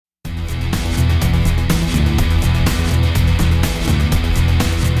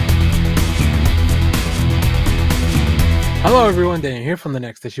Hello everyone, Dan here from the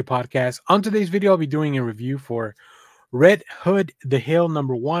Next Issue Podcast. On today's video, I'll be doing a review for Red Hood The Hill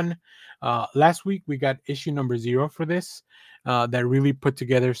 #1. Last week, we got issue number 0 for this that really put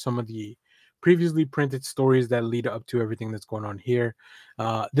together some of the previously printed stories that lead up to everything that's going on here.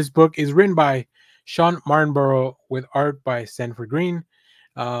 This book is written by Shawn Martinbrough with art by Sanford Greene.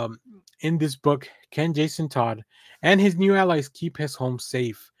 In this book, can Jason Todd and his new allies keep his home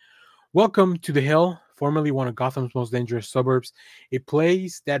safe? Welcome to The Hill, formerly one of Gotham's most dangerous suburbs, a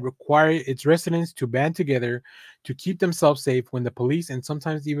place that required its residents to band together to keep themselves safe when the police and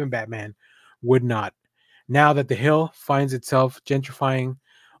sometimes even Batman would not. Now that The Hill finds itself gentrifying,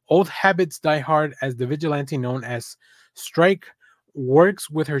 old habits die hard as the vigilante known as Strike works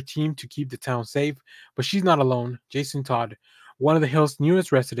with her team to keep the town safe, but she's not alone. Jason Todd, one of The Hill's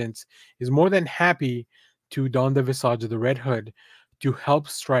newest residents, is more than happy to don the visage of the Red Hood to help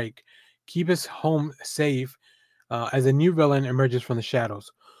Strike keep his home safe as a new villain emerges from the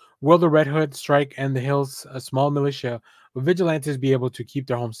shadows. Will the Red Hood, Strike, and the Hill's a small militia of vigilantes be able to keep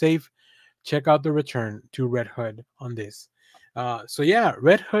their home safe? Check out the return to Red Hood on this. So yeah,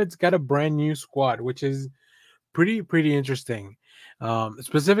 Red Hood's got a brand new squad, which is pretty interesting.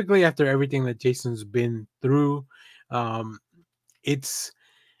 Specifically after everything that Jason's been through, um,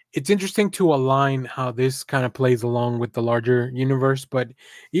 it's interesting to align how this kind of plays along with the larger universe. But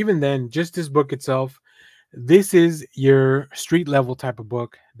even then, just this book itself, this is your street level type of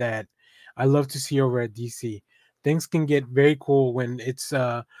book that I love to see over at DC. Things can get very cool when it's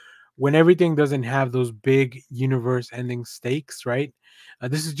when everything doesn't have those big universe ending stakes, right?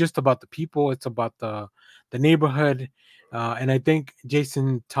 This is just about the people. It's about the neighborhood, and I think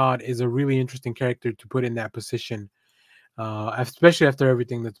Jason Todd is a really interesting character to put in that position, especially after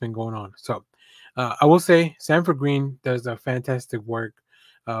everything that's been going on. So I will say Sanford Greene does a fantastic work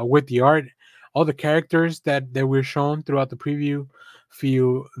with the art. All the characters that we're shown throughout the preview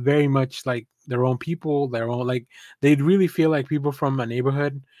feel very much like their own people, their own, like they really feel like people from a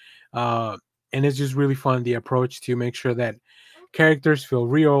neighborhood. Uh, and it's just really fun, the approach to make sure that characters feel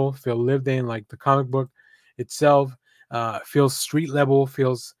real, feel lived in, like the comic book itself feels street level,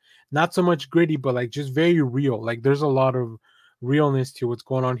 feels not so much gritty, but like just very real. Like there's a lot of realness to what's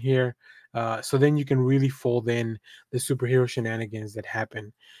going on here. So then you can really fold in the superhero shenanigans that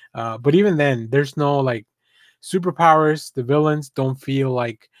happen. But even then, there's no like superpowers. The villains don't feel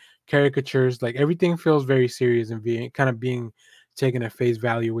like caricatures. Like everything feels very serious and being taken at face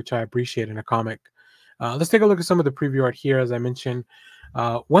value, which I appreciate in a comic. Let's take a look at some of the preview art here. As I mentioned,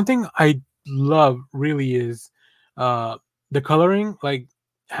 one thing I love really is the coloring. Like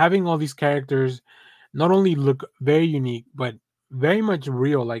having all these characters not only look very unique but very much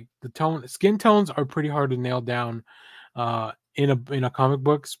real. Like the skin tones are pretty hard to nail down in a comic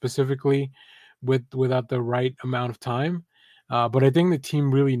book, specifically without the right amount of time. But I think the team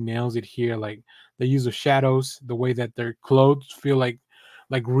really nails it here. Like the use of shadows, the way that their clothes feel like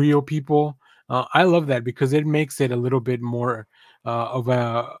real people. I love that because it makes it a little bit more of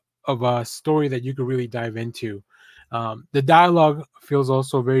a story that you could really dive into. The dialogue feels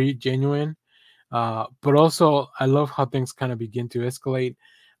also very genuine, but also I love how things kind of begin to escalate.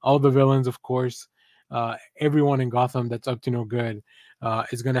 All the villains, of course, everyone in Gotham that's up to no good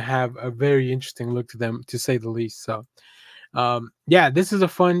is going to have a very interesting look to them, to say the least. So, yeah, this is a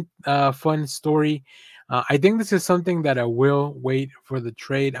fun story. I think this is something that I will wait for the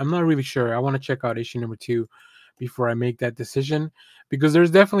trade. I'm not really sure. I want to check out issue number 2 before I make that decision, because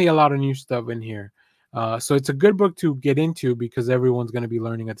there's definitely a lot of new stuff in here. So it's a good book to get into because everyone's going to be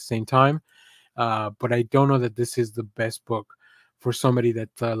learning at the same time. But I don't know that this is the best book for somebody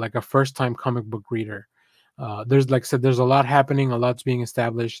that's like a first-time comic book reader. There's, like I said, there's a lot happening, a lot's being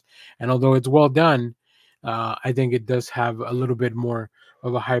established, and although it's well done, I think it does have a little bit more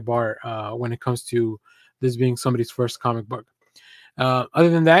of a high bar when it comes to this being somebody's first comic book. Other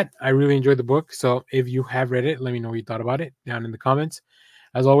than that, I really enjoyed the book. So if you have read it, let me know what you thought about it down in the comments.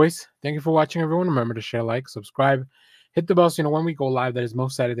 As always, thank you for watching, everyone. Remember to share, like, subscribe, hit the bell so you know when we go live. That is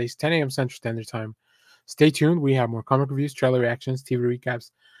most Saturdays, 10 a.m. Central Standard Time. Stay tuned. We have more comic reviews, trailer reactions, TV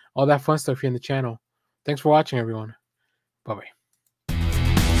recaps, all that fun stuff here in the channel. Thanks for watching, everyone. Bye-bye.